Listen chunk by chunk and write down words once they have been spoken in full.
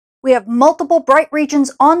We have multiple bright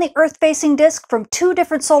regions on the Earth-facing disk from two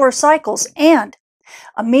different solar cycles, and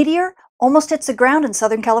a meteor almost hits the ground in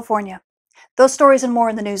Southern California. Those stories and more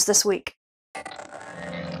in the news this week.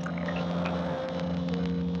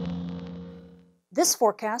 This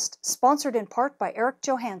forecast sponsored in part by Eric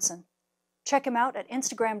Johansson. Check him out at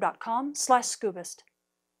instagram.com/scubist.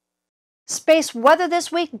 Space weather this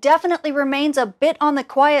week definitely remains a bit on the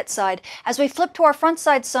quiet side. As we flip to our front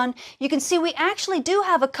side sun, you can see we actually do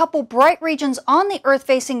have a couple bright regions on the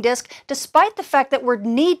Earth-facing disk, despite the fact that we're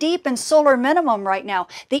knee-deep in solar minimum right now.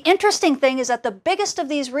 The interesting thing is that the biggest of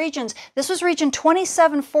these regions, this was region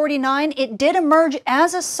 2749, it did emerge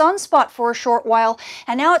as a sunspot for a short while,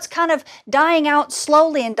 and now it's kind of dying out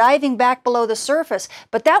slowly and diving back below the surface.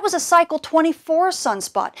 But that was a cycle 24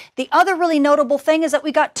 sunspot. The other really notable thing is that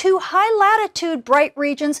we got two high latitude bright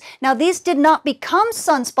regions. Now these did not become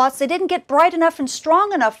sunspots. They didn't get bright enough and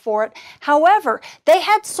strong enough for it. However, they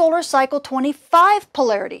had solar cycle 25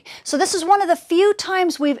 polarity. So this is one of the few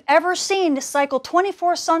times we've ever seen a cycle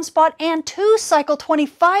 24 sunspot and two cycle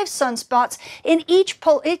 25 sunspots in each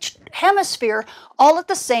hemisphere all at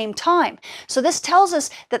the same time. So this tells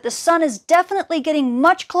us that the sun is definitely getting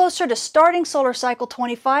much closer to starting solar cycle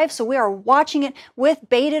 25, so we are watching it with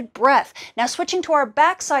bated breath. Now switching to our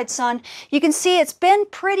backside sun, you can see it's been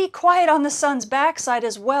pretty quiet on the sun's backside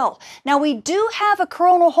as well. Now we do have a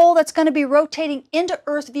coronal hole that's going to be rotating into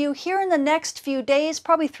Earth view here in the next few days,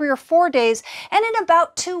 probably 3 or 4 days, and in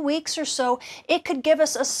about 2 weeks or so, it could give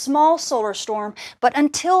us a small solar storm. But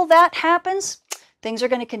until that happens, things are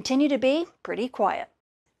going to continue to be pretty quiet.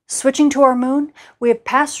 Switching to our moon, we have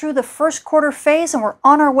passed through the first quarter phase and we're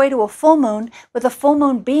on our way to a full moon, with a full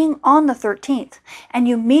moon being on the 13th. And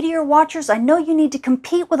you meteor watchers, I know you need to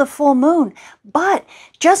compete with a full moon, but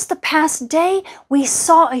just the past day, we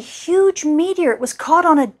saw a huge meteor. It was caught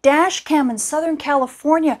on a dash cam in Southern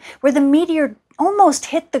California, where the meteor almost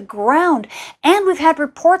hit the ground. And we've had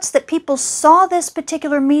reports that people saw this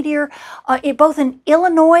particular meteor both in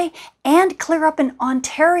Illinois and clear up in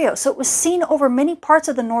Ontario. So it was seen over many parts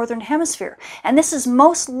of the northern hemisphere. And this is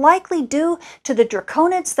most likely due to the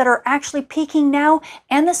draconids that are actually peaking now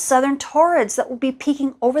and the southern taurids that will be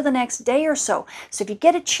peaking over the next day or so. So if you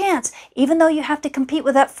get a chance, even though you have to compete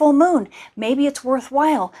with that full moon, maybe it's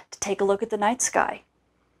worthwhile to take a look at the night sky.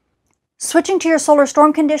 Switching to your solar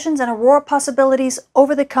storm conditions and aurora possibilities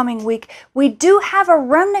over the coming week, we do have a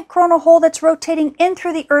remnant coronal hole that's rotating in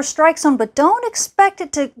through the Earth strike zone, but don't expect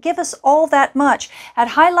it to give us all that much. At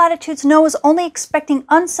high latitudes, NOAA is only expecting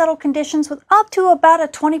unsettled conditions with up to about a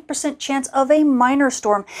 20% chance of a minor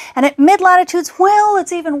storm. And at mid-latitudes, well,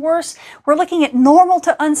 it's even worse. We're looking at normal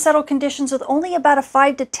to unsettled conditions with only about a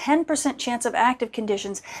 5 to 10% chance of active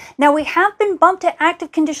conditions. Now, we have been bumped to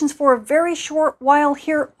active conditions for a very short while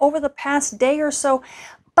here over the past day or so,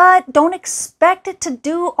 but don't expect it to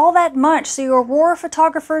do all that much. So your aurora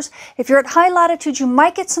photographers, if you're at high latitude, you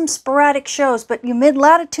might get some sporadic shows, but you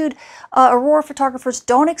mid-latitude aurora photographers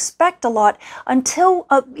don't expect a lot until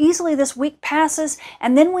easily this week passes,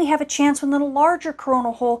 and then we have a chance when the larger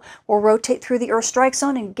coronal hole will rotate through the Earth strike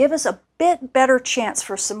zone and give us a bit better chance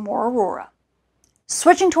for some more aurora.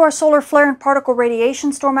 Switching to our solar flare and particle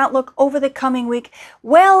radiation storm outlook over the coming week,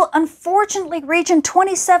 well, unfortunately, region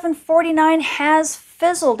 2749 has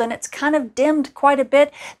fizzled and it's kind of dimmed quite a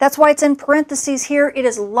bit. That's why it's in parentheses here. It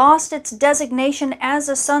has lost its designation as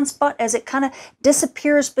a sunspot as it kind of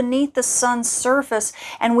disappears beneath the sun's surface,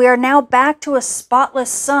 and we are now back to a spotless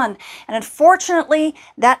sun. And unfortunately,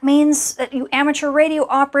 that means that you amateur radio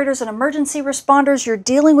operators and emergency responders, you're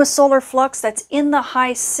dealing with solar flux that's in the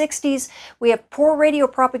high 60s. We have poor radio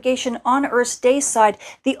propagation on Earth's dayside.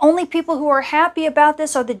 The only people who are happy about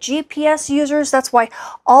this are the GPS users. That's why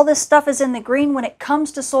all this stuff is in the green. When it comes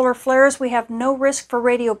to solar flares, we have no risk for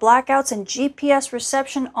radio blackouts, and GPS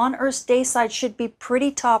reception on Earth's dayside should be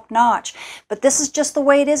pretty top-notch. But this is just the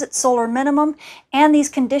way it is at solar minimum, and these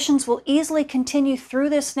conditions will easily continue through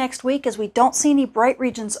this next week as we don't see any bright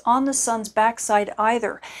regions on the sun's backside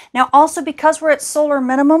either. Now, also because we're at solar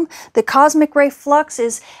minimum, the cosmic ray flux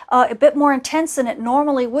is a bit more intense than it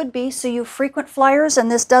normally would be, so you frequent flyers, and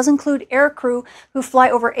this does include aircrew who fly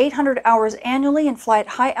over 800 hours annually and fly at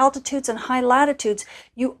high altitudes and high latitudes,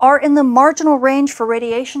 you are in the marginal range for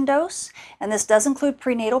radiation dose, and this does include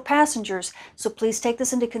prenatal passengers, so please take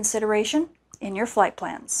this into consideration in your flight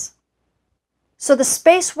plans. So the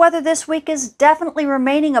space weather this week is definitely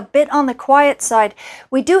remaining a bit on the quiet side.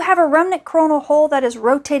 We do have a remnant coronal hole that is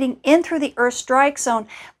rotating in through the Earth's strike zone,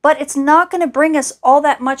 but it's not going to bring us all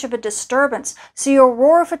that much of a disturbance. So your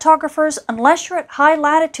aurora photographers, unless you're at high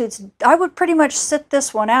latitudes, I would pretty much sit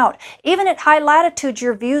this one out. Even at high latitudes,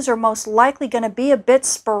 your views are most likely going to be a bit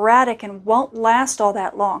sporadic and won't last all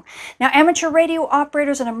that long. Now, amateur radio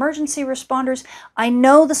operators and emergency responders, I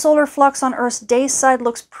know the solar flux on Earth's dayside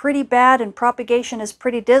looks pretty bad and propagation is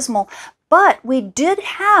pretty dismal, but we did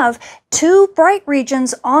have two bright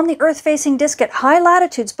regions on the Earth-facing disk at high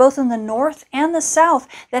latitudes, both in the north and the south,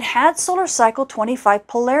 that had solar cycle 25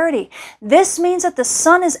 polarity. This means that the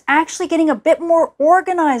sun is actually getting a bit more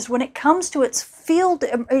organized when it comes to its field,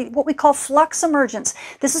 what we call flux emergence.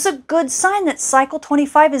 This is a good sign that cycle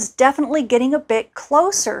 25 is definitely getting a bit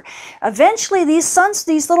closer. Eventually, these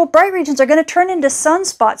little bright regions are going to turn into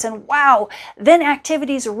sunspots, and wow, then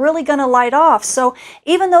activity is really going to light off. So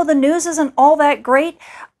even though the news isn't all that great,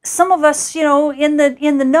 some of us, you know, in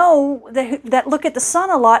the know that look at the sun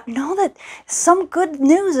a lot, know that some good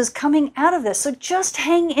news is coming out of this. So just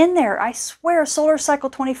hang in there. I swear solar cycle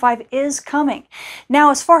 25 is coming. Now,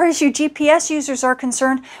 as far as you GPS users are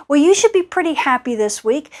concerned, well, you should be pretty happy this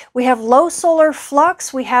week. We have low solar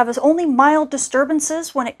flux. We have only mild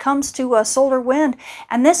disturbances when it comes to solar wind.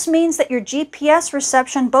 And this means that your GPS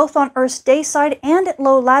reception, both on Earth's day side and at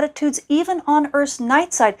low latitudes, even on Earth's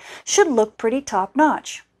night side, should look pretty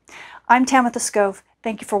top-notch. I'm Tamitha Skove.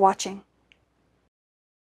 Thank you for watching.